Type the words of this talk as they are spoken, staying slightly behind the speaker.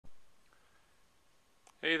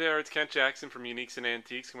Hey there, it's Kent Jackson from Uniques and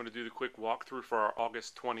Antiques. I'm going to do the quick walkthrough for our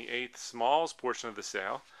August 28th smalls portion of the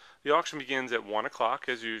sale. The auction begins at 1 o'clock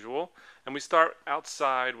as usual, and we start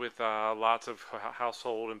outside with lots of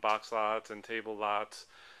household and box lots and table lots.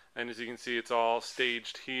 And as you can see, it's all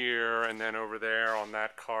staged here and then over there on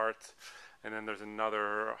that cart. And then there's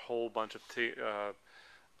another whole bunch of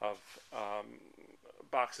of um,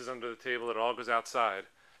 boxes under the table that all goes outside.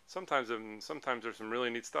 Sometimes there's some really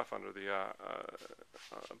neat stuff under the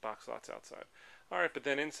box lots outside. All right, but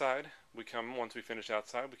then inside we come once we finish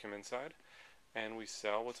outside, we come inside and we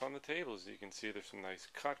sell what's on the tables. You can see there's some nice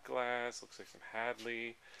cut glass. Looks like some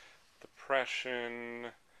Hadley, Depression.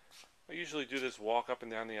 I usually do this walk up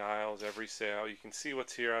and down the aisles every sale. You can see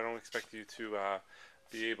what's here. I don't expect you to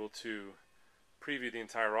be able to preview the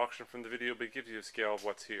entire auction from the video, but it gives you a scale of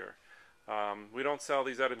what's here. We don't sell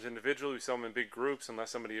these items individually. We sell them in big groups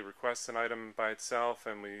unless somebody requests an item by itself,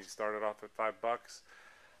 and we start it off at $5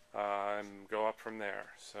 and go up from there.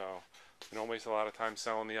 So we don't waste a lot of time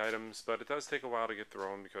selling the items, but it does take a while to get through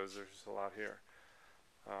them because there's just a lot here.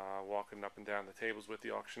 Walking up and down the tables with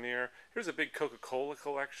the auctioneer. Here's a big Coca-Cola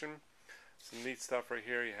collection. Some neat stuff right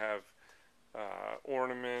here. You have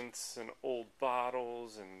ornaments and old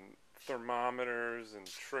bottles and thermometers and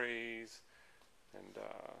trays and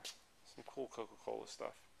some cool Coca-Cola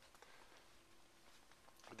stuff.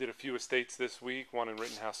 We did a few estates this week, one in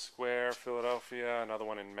Rittenhouse Square, Philadelphia, another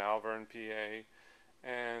one in Malvern, PA,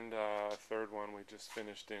 and a third one we just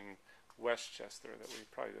finished in Westchester that we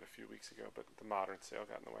probably did a few weeks ago, but the modern sale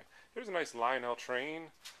got in the way. Here's a nice Lionel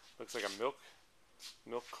train. Looks like a milk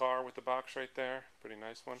car with the box right there. Pretty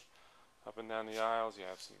nice one. Up and down the aisles you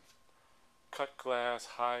have some cut glass,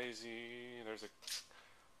 Heisey. There's a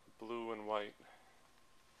blue and white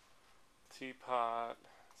teapot.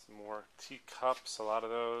 Some more teacups, a lot of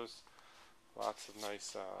those. Lots of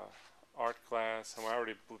nice art glass. And I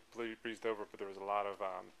already breezed over it, but there was a lot of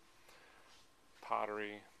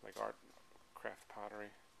pottery, like art, craft pottery.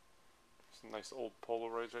 Some nice old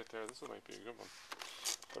Polaroids right there. This might be a good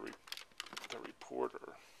one. The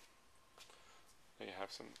Reporter. There you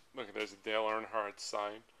have some. Look at there's a Dale Earnhardt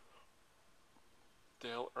signed.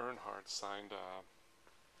 Dale Earnhardt signed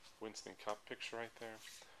Winston Cup picture right there.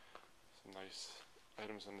 Some nice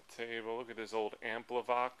items on the table. Look at this old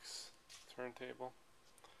Amplivox turntable.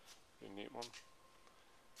 Pretty neat one.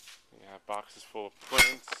 You have boxes full of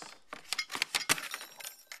prints.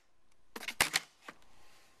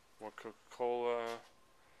 More Coca-Cola.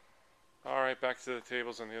 Alright, back to the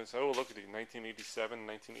tables on the other side. Oh, look at these 1987,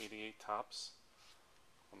 1988 tops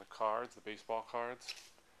on the cards, the baseball cards.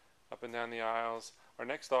 Up and down the aisles. Our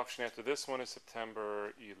next auction after this one is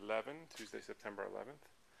September 11th, Tuesday, September 11th.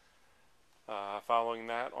 Following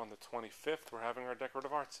that, on the 25th, we're having our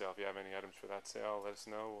decorative art sale. If you have any items for that sale, let us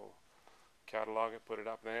know. We'll catalog it, put it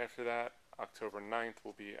up. Then after that, October 9th,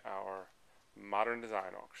 will be our modern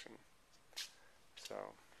design auction.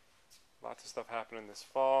 So, lots of stuff happening this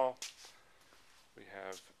fall. We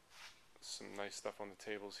have some nice stuff on the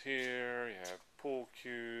tables here. You have pool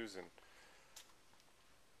cues and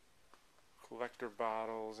collector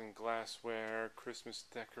bottles and glassware, Christmas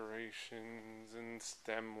decorations and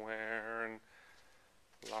stemware, and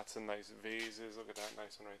lots of nice vases. Look at that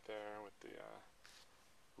nice one right there with the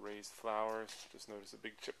raised flowers. Just noticed a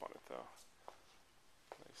big chip on it though.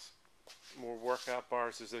 Nice. More workout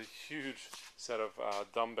bars. There's a huge set of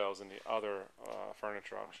dumbbells in the other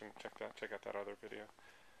furniture auction. Check out that other video.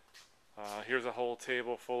 Here's a whole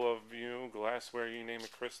table full of glassware, you name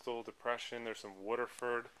it, crystal, Depression. There's some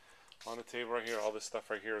Waterford on the table right here. All this stuff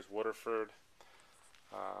right here is Waterford.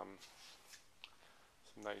 Some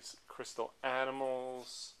nice crystal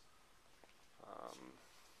animals.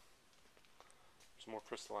 There's more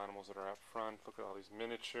crystal animals that are out front. Look at all these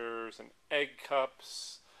miniatures and egg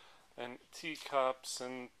cups and teacups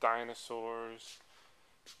and dinosaurs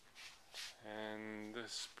and the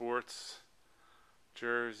sports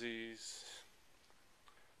jerseys.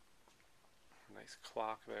 Nice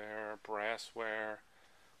clock there, brassware.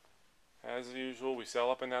 As usual, we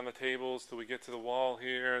sell up and down the tables till we get to the wall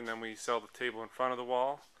here, and then we sell the table in front of the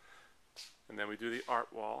wall, and then we do the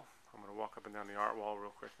art wall. I'm going to walk up and down the art wall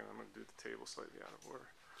real quick, and I'm going to do the table slightly out of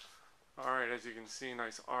order. Alright, as you can see,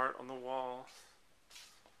 nice art on the wall.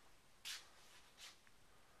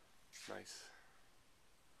 Nice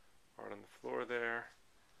art on the floor there.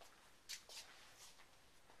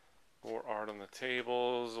 More art on the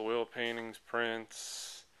tables, oil paintings,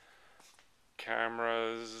 prints,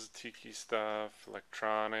 cameras, tiki stuff,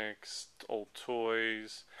 electronics, old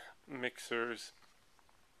toys, mixers.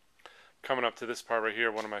 Coming up to this part right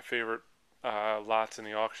here, one of my favorite lots in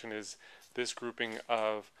the auction is this grouping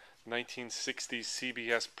of 1960s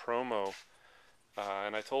CBS promo.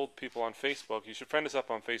 And I told people on Facebook, you should friend us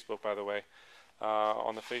up on Facebook, by the way.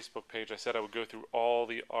 On the Facebook page, I said I would go through all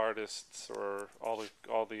the artists or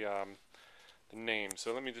the names.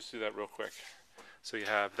 So let me just do that real quick. So you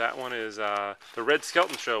have, that one is the Red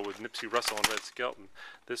Skelton Show with Nipsey Russell and Red Skelton.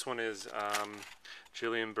 This one is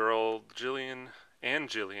Jillian Burrell, Jillian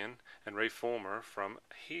and Ray Fulmer from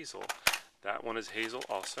Hazel. That one is Hazel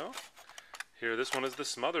also. Here, this one is the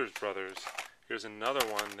Smothers Brothers. Here's another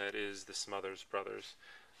one that is the Smothers Brothers.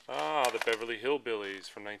 Ah, the Beverly Hillbillies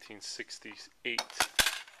from 1968. And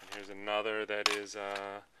here's another that is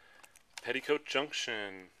Petticoat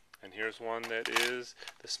Junction. And here's one that is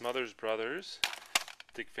the Smothers Brothers,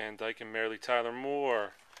 Dick Van Dyke and Mary Tyler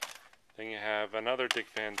Moore. Then you have another Dick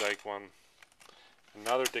Van Dyke one.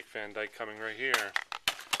 Another Dick Van Dyke coming right here.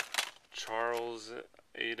 Charles,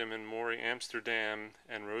 Adam and Maury Amsterdam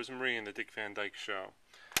and Rosemarie in the Dick Van Dyke Show.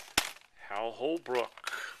 Hal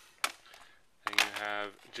Holbrook. Then you have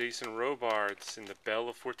Jason Robards in the Belle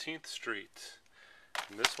of 14th Street.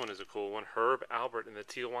 And this one is a cool one. Herb Albert in the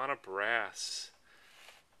Tijuana Brass.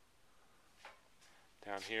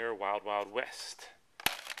 Down here, Wild Wild West.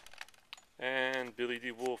 And Billy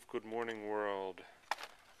D. Wolfe, Good Morning World.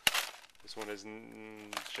 This one is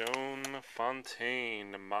Joan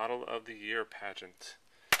Fontaine, the Model of the Year pageant.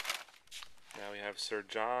 Now we have Sir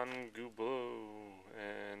John Goubleau,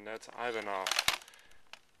 and that's Ivanov.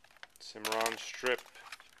 Cimarron Strip,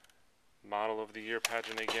 Model of the Year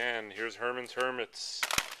pageant again. Here's Herman's Hermits,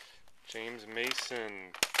 James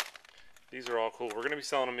Mason. These are all cool. We're going to be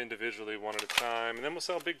selling them individually one at a time, and then we'll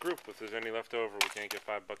sell a big group if there's any left over. We can't get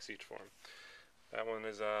 $5 each for them. That one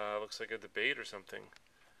is looks like a debate or something.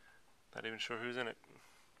 Not even sure who's in it.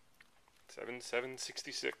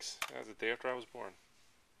 766. That was the day after I was born.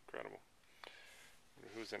 Incredible. Wonder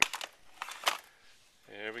who's in it?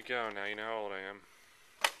 There we go. Now you know how old I am.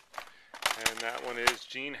 And that one is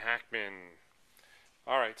Gene Hackman.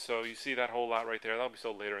 Alright, so you see that whole lot right there. That'll be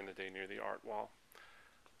sold later in the day near the art wall.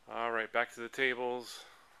 Alright, back to the tables.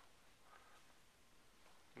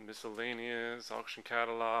 Miscellaneous, auction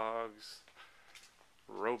catalogs,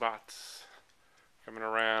 robots. Coming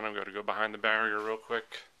around, I'm going to go behind the barrier real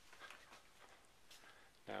quick.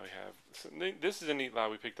 Now we have, so this is a neat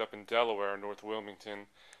lot we picked up in Delaware, North Wilmington.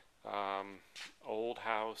 Old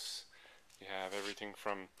house. You have everything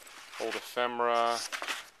from old ephemera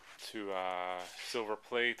to silver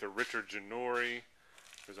plate to Richard Ginori.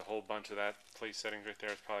 There's a whole bunch of that place settings right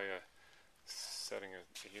there. It's probably a setting of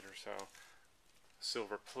 8 or so.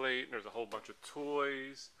 Silver plate. There's a whole bunch of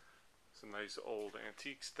toys. Some nice old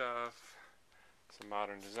antique stuff. Some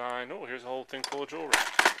modern design. Oh, here's a whole thing full of jewelry.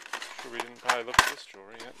 Sure we didn't probably look at this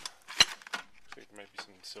jewelry yet. Looks like there might be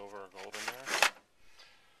some silver or gold in there.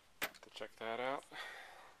 Have to check that out.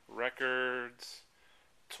 Records,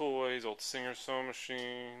 toys, old Singer sewing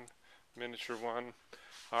machine, miniature one.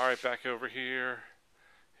 Alright, back over here.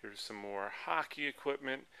 Here's some more hockey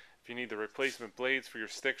equipment. If you need the replacement blades for your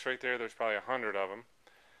sticks right there, there's probably 100 of them.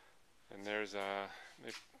 And there's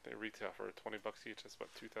they retail for $20 each. That's about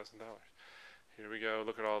 $2,000. Here we go.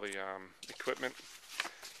 Look at all the equipment.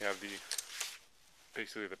 You have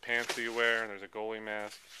basically the pants that you wear, and there's a goalie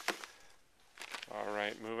mask. All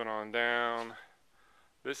right, moving on down.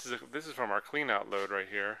 This is from our clean out load right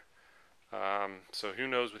here. So who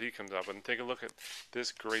knows what he comes up with. And take a look at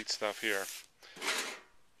this great stuff here.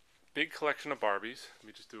 Big collection of Barbies. Let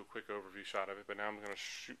me just do a quick overview shot of it, but now I'm going to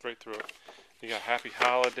shoot right through it. You got Happy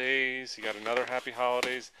Holidays. You got another Happy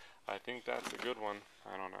Holidays. I think that's a good one.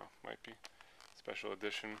 I don't know. Might be. Special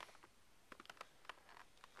edition.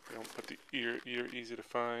 They don't put the ear easy to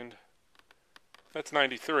find. That's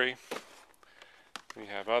 93. We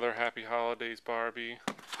have other Happy Holidays Barbie.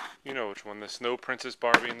 You know which one. The Snow Princess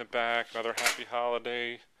Barbie in the back. Another Happy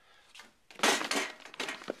Holiday.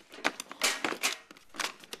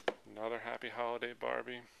 Another Happy Holiday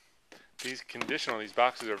Barbie. These condition on these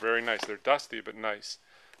boxes are very nice. They're dusty but nice.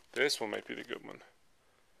 This one might be the good one.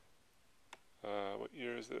 What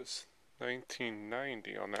year is this?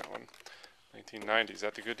 1990 on that one. 1990. Is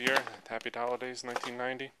that the good year? Happy Holidays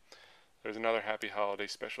 1990. There's another Happy Holiday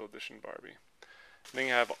Special Edition Barbie. And then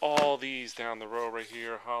you have all these down the row right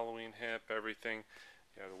here. Halloween Hip, everything.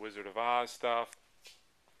 You have the Wizard of Oz stuff.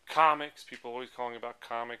 Comics. People always calling about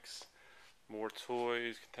comics. More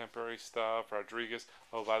toys, contemporary stuff. Rodriguez.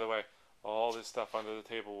 Oh, by the way, all this stuff under the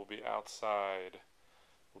table will be outside.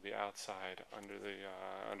 Will be outside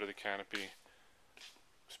under the canopy.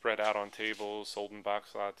 Spread out on tables, sold in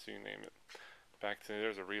box lots, you name it. Back to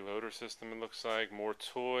there's a reloader system. It looks like more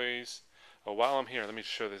toys. Oh, while I'm here, let me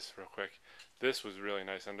show this real quick. This was really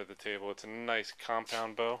nice under the table. It's a nice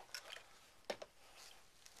compound bow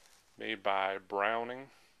made by Browning.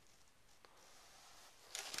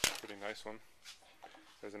 Pretty nice one.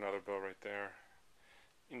 There's another bow right there.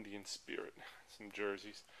 Indian Spirit. Some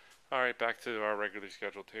jerseys. Alright, back to our regularly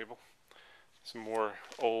scheduled table. Some more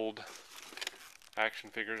old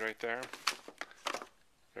action figures right there.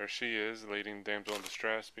 There she is, the lady and damsel in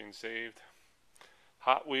distress being saved.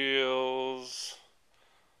 Hot Wheels.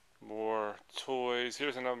 More toys.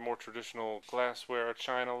 Here's another more traditional glassware,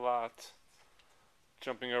 China lot.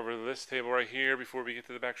 Jumping over to this table right here before we get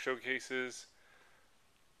to the back showcases.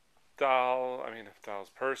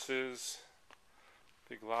 Dolls' purses.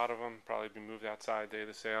 Big lot of them. Probably be moved outside day of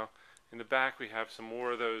the sale. In the back we have some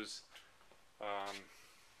more of those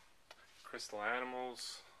crystal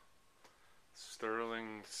animals.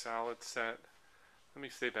 Sterling salad set. Let me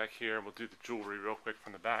stay back here and we'll do the jewelry real quick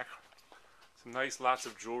from the back. Some nice lots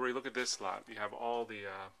of jewelry. Look at this lot. You have all the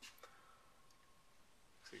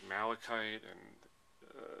malachite and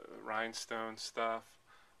rhinestone stuff.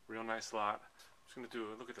 Real nice lot. I'm just going to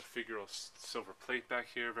do a look at the figural silver plate back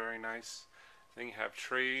here. Very nice. Then you have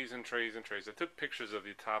trays and trays and trays. I took pictures of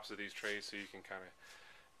the tops of these trays so you can kind of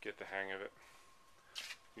get the hang of it.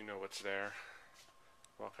 You know what's there.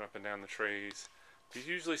 Walking up and down the trays. We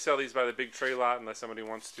usually sell these by the big tray lot unless somebody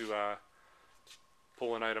wants to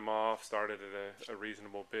pull an item off, start it at a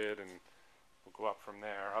reasonable bid, and we'll go up from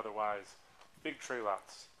there. Otherwise, big tray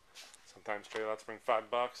lots. Sometimes tray lots bring $5,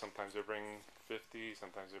 sometimes they bring 50,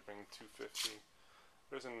 sometimes they bring 250.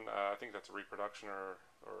 There's an, I think that's a reproduction or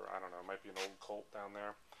I don't know, it might be an old Colt down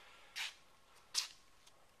there.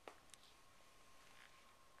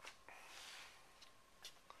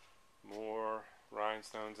 More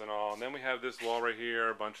rhinestones and all. And then we have this wall right here,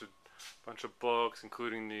 a bunch of books,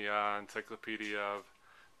 including the Encyclopedia of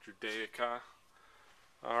Judaica.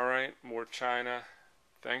 Alright, more China.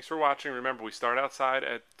 Thanks for watching. Remember, we start outside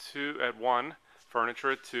at 1,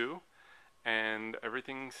 furniture at 2, and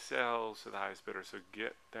everything sells to the highest bidder. So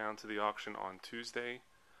get down to the auction on Tuesday,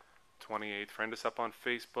 28th. Friend us up on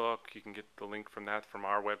Facebook. You can get the link from that from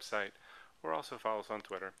our website, or also follow us on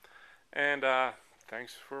Twitter. And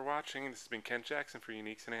thanks for watching. This has been Kent Jackson for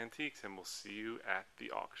Uniques and Antiques, and we'll see you at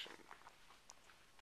the auction.